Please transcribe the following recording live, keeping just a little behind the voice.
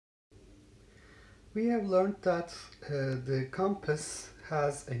We have learned that the compass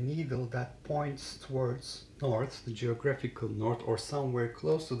has a needle that points towards north, the geographical north, or somewhere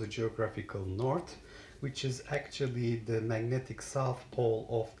close to the geographical north, which is actually the magnetic south pole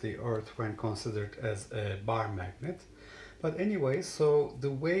of the Earth when considered as a bar magnet. But anyway, so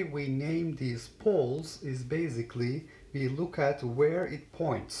the way we name these poles is basically we look at where it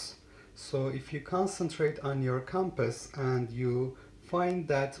points. So if you concentrate on your compass and you find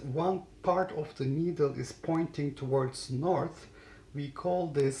that one part of the needle is pointing towards north, we call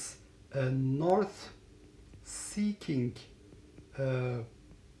this a north seeking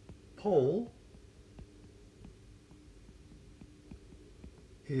pole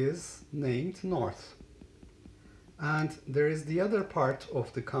is named north. And there is the other part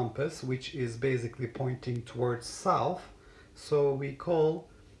of the compass which is basically pointing towards south, so we call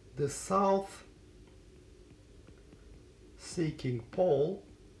the south seeking pole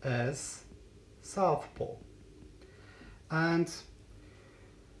as South Pole. And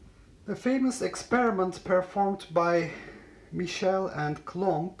a famous experiment performed by Michel and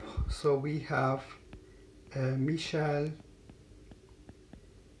Coulomb, so we have Michel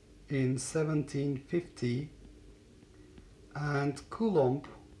in 1750 and Coulomb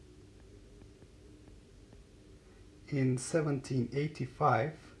in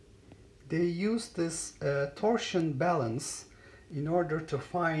 1785. They used this torsion balance in order to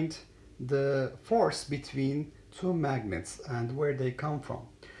find the force between two magnets and where they come from.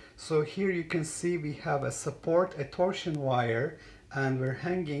 So here you can see we have a support, a torsion wire, and we're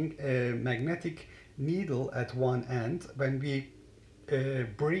hanging a magnetic needle at one end. When we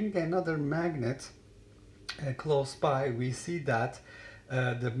bring another magnet close by, we see that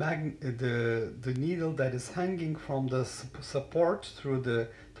the needle that is hanging from the support through the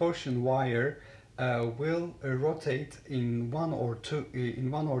torsion wire will rotate in one or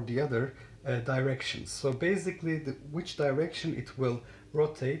the other directions. So basically, which direction it will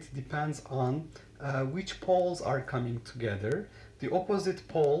rotate depends on which poles are coming together. The opposite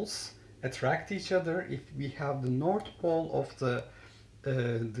poles attract each other. If we have the north pole of the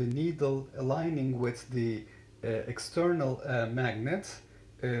needle aligning with the external magnet,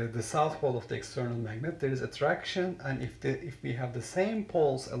 the south pole of the external magnet, there is attraction, and if we have the same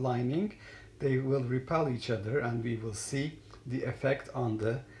poles aligning, they will repel each other, and we will see the effect on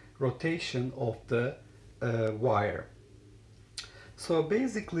the rotation of the wire. So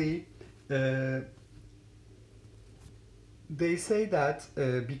basically, they say that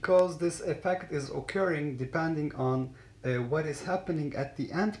because this effect is occurring depending on what is happening at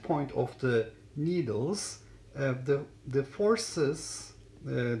the end point of the needles, the forces,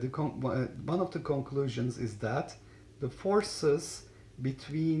 one of the conclusions is that the forces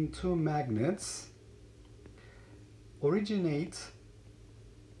between two magnets originate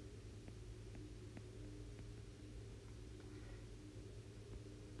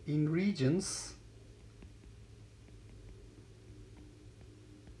in regions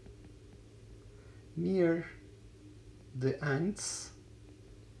near the ends,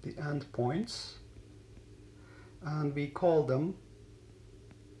 the end points, and we call them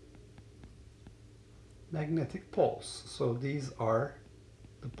magnetic poles. So these are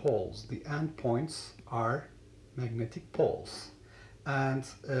the poles. The end points are magnetic poles, and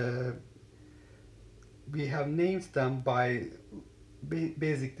we have named them by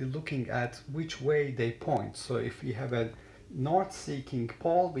basically looking at which way they point. So if we have a north-seeking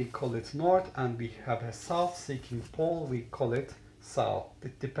pole, we call it north, and we have a south-seeking pole, we call it south.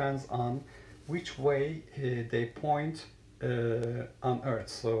 It depends on which way they point on Earth.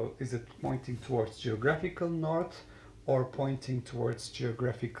 So is it pointing towards geographical north or pointing towards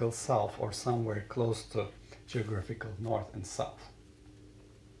geographical south, or somewhere close to geographical north and south?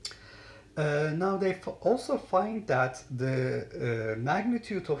 Now they also find that the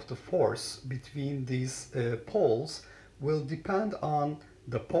magnitude of the force between these poles will depend on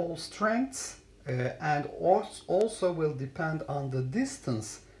the pole strengths and also will depend on the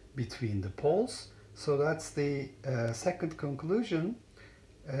distance between the poles. So that's the second conclusion.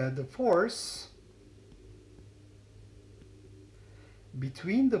 The force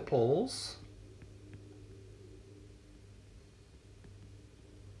between the poles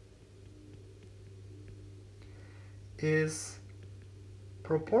is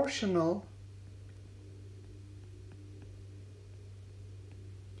proportional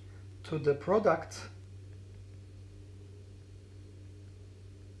to the product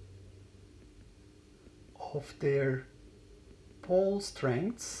of their pole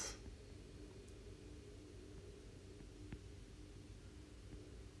strengths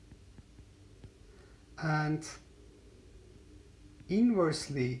and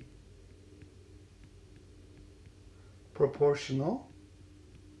inversely proportional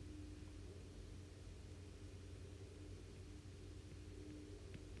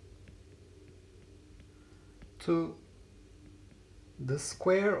to the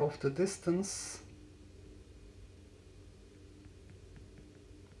square of the distance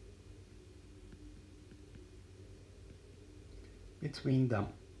between them.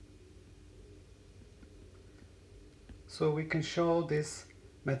 So we can show this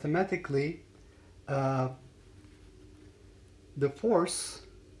mathematically. The force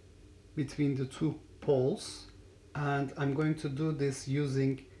between the two poles, and I'm going to do this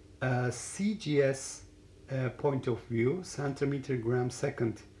using CGS point of view, centimeter gram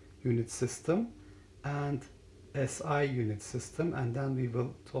second unit system, and SI unit system, and then we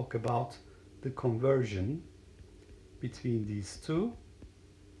will talk about the conversion between these two.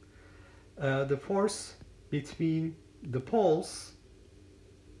 The force between the poles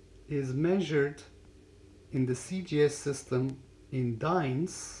is measured in the CGS system in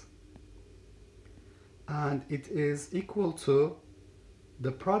dynes, and it is equal to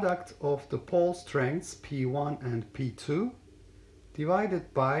the product of the pole strengths P1 and P2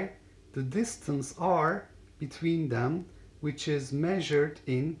 divided by the distance r between them, which is measured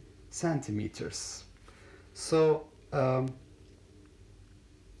in centimeters. So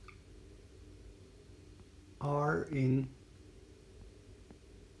r in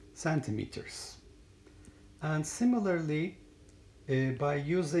centimeters. And similarly, by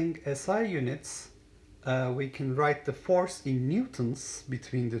using SI units, we can write the force in newtons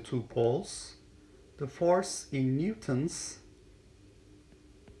between the two poles. The force in newtons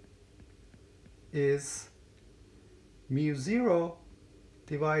is mu0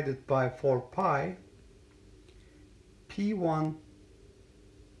 divided by 4 pi P1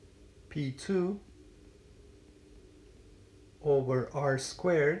 P2 over r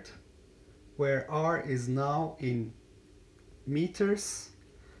squared, where r is now in meters,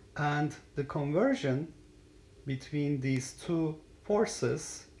 and the conversion between these two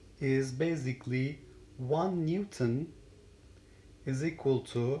forces is basically 1 Newton is equal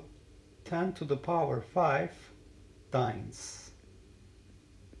to 10 to the power 5 dynes.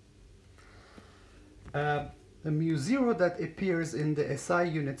 The mu0 that appears in the SI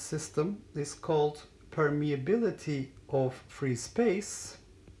unit system is called permeability of free space.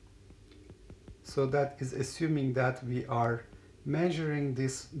 So that is assuming that we are measuring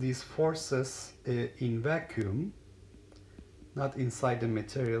these forces in vacuum, not inside the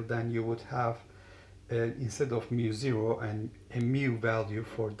material. Then you would have instead of mu0 and a mu value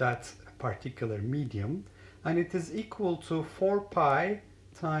for that particular medium, and it is equal to 4 pi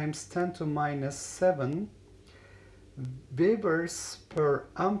times 10 to minus 7 Webers per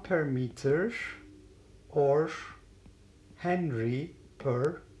ampere meter or Henry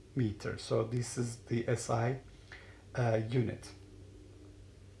per meter. So this is the SI unit.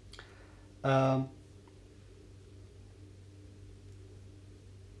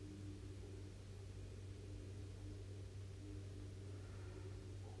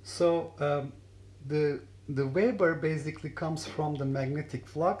 The Weber basically comes from the magnetic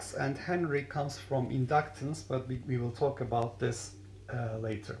flux, and Henry comes from inductance, but we will talk about this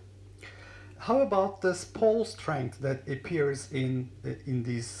later. How about this pole strength that appears in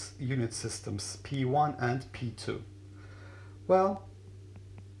these unit systems, P1 and P2? Well,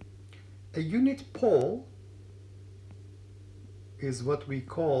 a unit pole is what we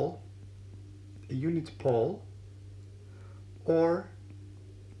call a unit pole, or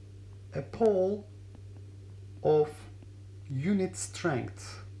a pole of unit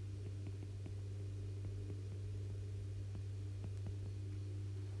strength.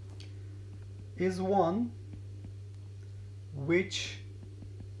 Is one which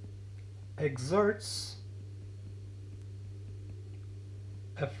exerts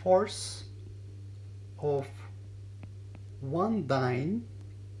a force of 1 dyne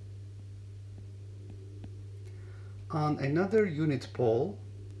on another unit pole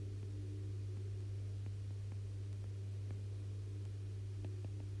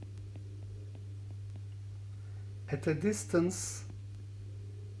at a distance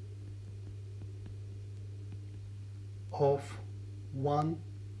of 1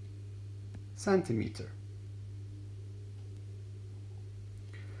 centimeter.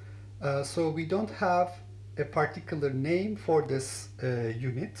 So we don't have a particular name for this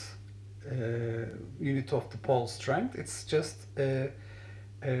unit of the pole strength. It's just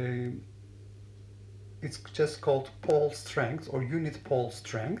called pole strength or unit pole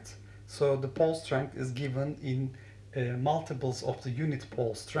strength. So the pole strength is given in multiples of the unit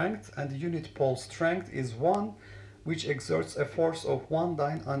pole strength, and the unit pole strength is one which exerts a force of 1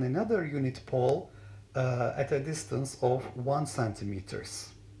 dyne on another unit pole at a distance of 1 centimeters.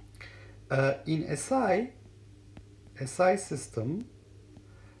 In SI system,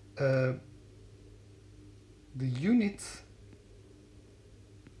 the unit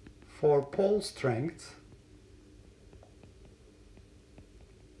for pole strength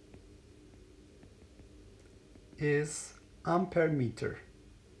is ampere meter.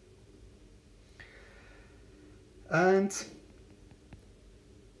 And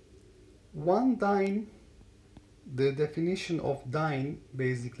one dyne, the definition of dyne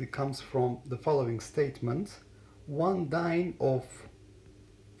basically comes from the following statement. One dyne of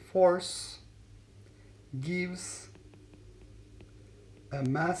force gives a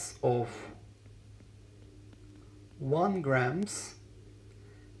mass of 1 grams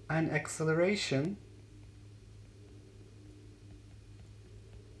and acceleration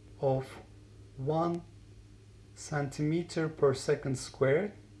of 1 centimeter per second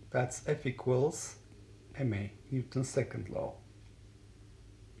squared. That's F equals ma, Newton's second law.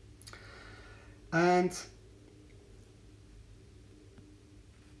 And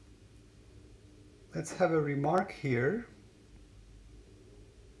let's have a remark here.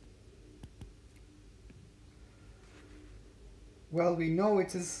 Well, we know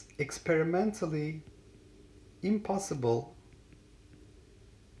it is experimentally impossible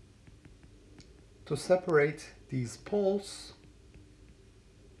to separate these poles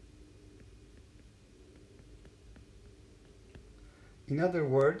in other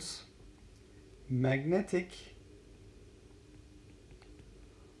words, magnetic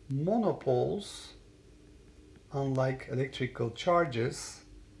monopoles, unlike electrical charges,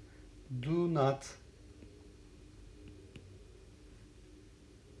 do not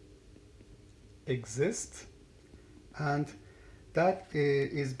exist, and that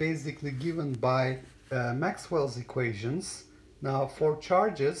is basically given by Maxwell's equations. Now, for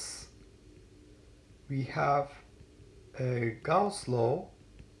charges, we have Gauss law,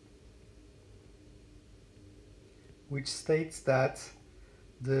 which states that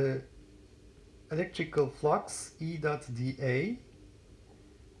the electrical flux E dot dA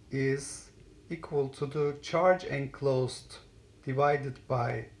is equal to the charge enclosed divided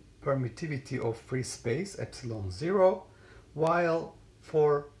by permittivity of free space, epsilon 0, while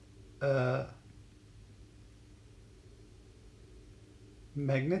for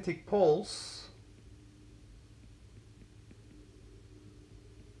magnetic poles,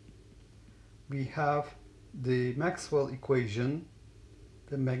 we have the Maxwell equation.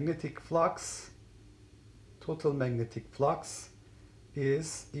 The magnetic flux, total magnetic flux,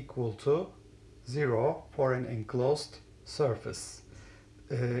 is equal to 0 for an enclosed surface.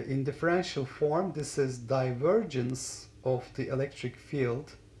 In differential form, this is divergence of the electric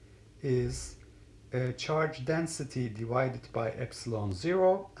field is charge density divided by epsilon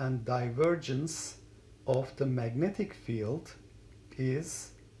 0, and divergence of the magnetic field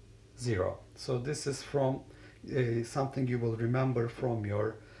is 0. So this is from something you will remember from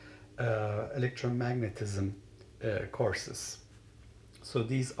your electromagnetism courses. So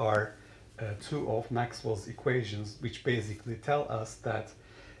these are two of Maxwell's equations, which basically tell us that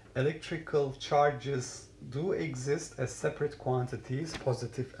electrical charges do exist as separate quantities,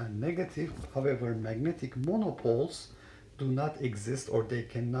 positive and negative. However, magnetic monopoles do not exist, or they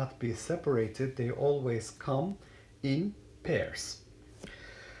cannot be separated. They always come in pairs.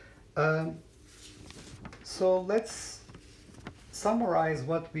 So let's summarize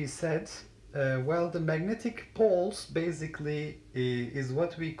what we said. Well, the magnetic poles basically is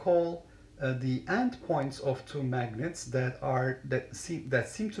what we call the endpoints of two magnets that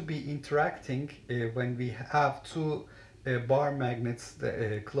seem to be interacting when we have two bar magnets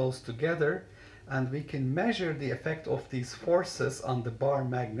close together, and we can measure the effect of these forces on the bar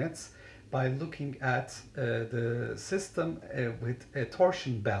magnets by looking at the system with a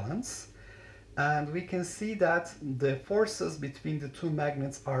torsion balance. And we can see that the forces between the two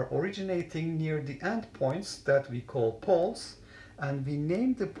magnets are originating near the endpoints that we call poles, and we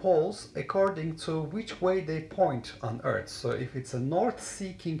name the poles according to which way they point on Earth. So if it's a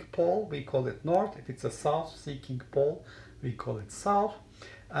north-seeking pole, we call it north. If it's a south-seeking pole, we call it south.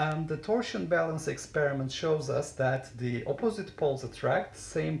 The torsion balance experiment shows us that the opposite poles attract,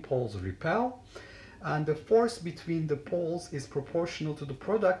 same poles repel, and the force between the poles is proportional to the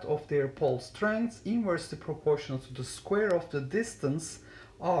product of their pole strengths, inversely proportional to the square of the distance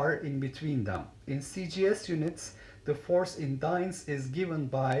r in between them. In CGS units, the force in dynes is given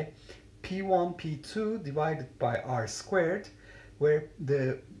by P1, P2 divided by r squared, where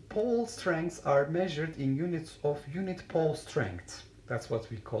the pole strengths are measured in units of unit pole strength. That's what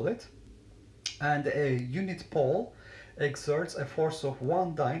we call it. And a unit pole exerts a force of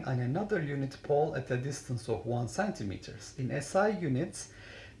 1 dyne on another unit pole at a distance of 1 centimeters. In SI units,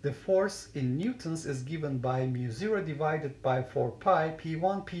 the force in newtons is given by mu0 divided by 4 pi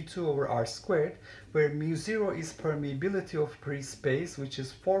p1 p2 over r squared, where mu0 is permeability of free space, which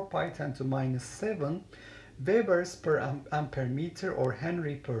is 4 pi 10 to minus 7 Webers per ampere meter or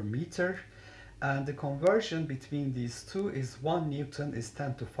Henry per meter, and the conversion between these two is 1 Newton is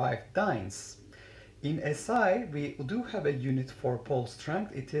 10 to 5 dynes. In SI, we do have a unit for pole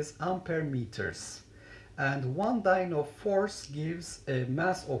strength. It is ampere meters. And 1 dyne of force gives a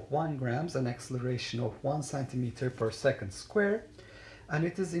mass of 1 grams, an acceleration of 1 centimeter per second square. And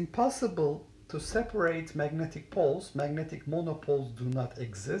it is impossible to separate magnetic poles. Magnetic monopoles do not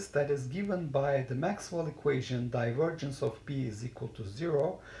exist. That is given by the Maxwell equation, divergence of B is equal to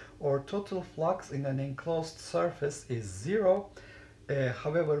 0, or total flux in an enclosed surface is 0.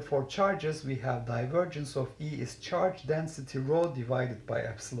 However, for charges, we have divergence of E is charge density rho divided by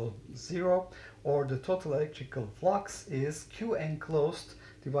epsilon 0, or the total electrical flux is Q enclosed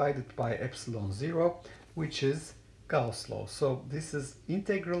divided by epsilon 0, which is Gauss law. So this is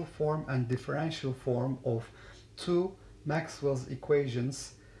integral form and differential form of two Maxwell's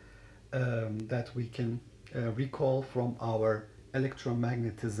equations that we can recall from our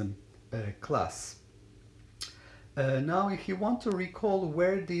electromagnetism class. Now, if you want to recall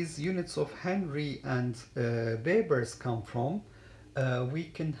where these units of Henry and Webers come from, we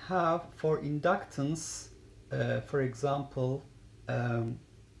can have for inductance, for example,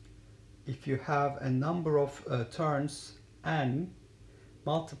 if you have a number of turns n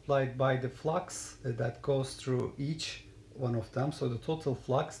multiplied by the flux that goes through each one of them, so the total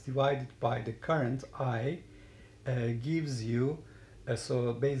flux divided by the current I gives you,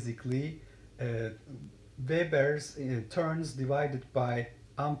 so basically Weber's turns divided by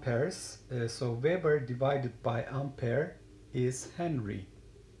amperes, so Weber divided by ampere is Henry.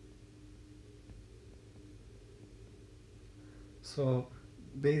 So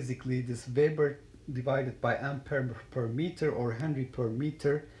basically this Weber divided by ampere per meter or Henry per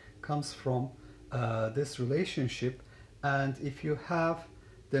meter comes from this relationship. And if you have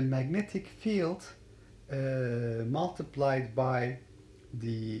the magnetic field multiplied by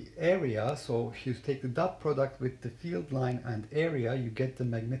the area, so if you take the dot product with the field line and area, you get the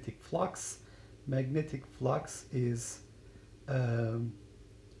magnetic flux. Magnetic flux is the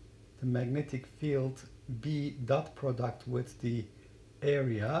magnetic field B dot product with the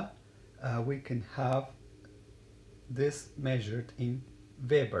area. We can have this measured in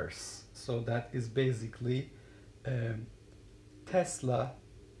Webers. So that is basically Tesla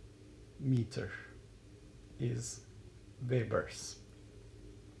meter is Webers.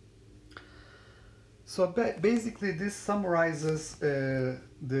 So basically this summarizes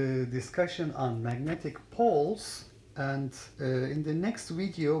the discussion on magnetic poles, and in the next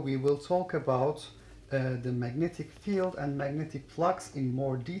video we will talk about the magnetic field and magnetic flux in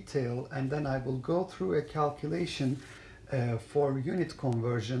more detail, and then I will go through a calculation for unit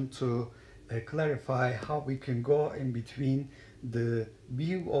conversion to clarify how we can go in between the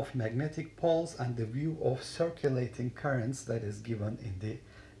view of magnetic poles and the view of circulating currents that is given in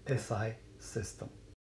the SI system.